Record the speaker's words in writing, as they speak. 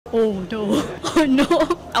Oh no. Oh no.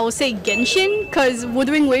 I will say Genshin, because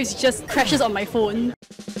Wuthering Waves just crashes on my phone.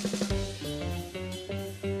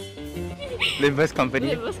 Liver's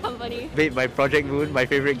Company. Made by Project Moon, my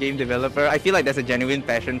favorite game developer. I feel like there's a genuine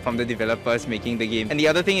passion from the developers making the game. And the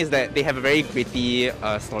other thing is that they have a very gritty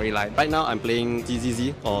storyline. Right now I'm playing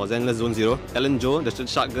TZZ or Zenless Zone Zero. Ellen Jo, the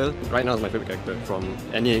shark girl, right now is my favorite character from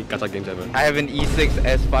any gacha games ever. I have an E6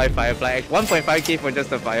 S5 Firefly, 1.5k for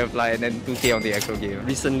just the Firefly and then 2k on the actual game.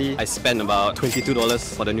 Recently, I spent about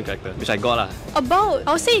 $22 for the new character, which I got lah. About,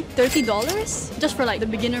 I would say $30 just for like the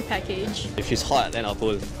beginner package. If she's hot, then I'll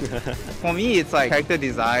pull. For me, it's like character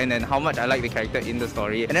design and how much I like the character in the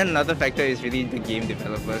story. And then another factor is really the game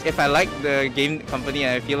developers. If I like the game company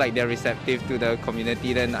and I feel like they're receptive to the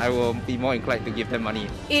community, then I will be more inclined to give them money.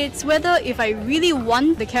 It's whether if I really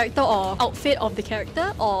want the character or outfit of the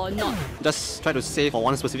character or not. Just try to save for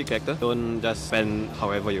one specific character. Don't just spend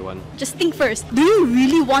however you want. Just think first, do you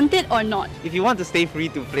really want it or not? If you want to stay free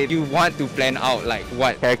to play, you want to plan out like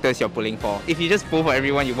what characters you're pulling for. If you just pull for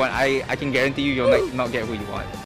everyone you want, I can guarantee you'll not get who you want.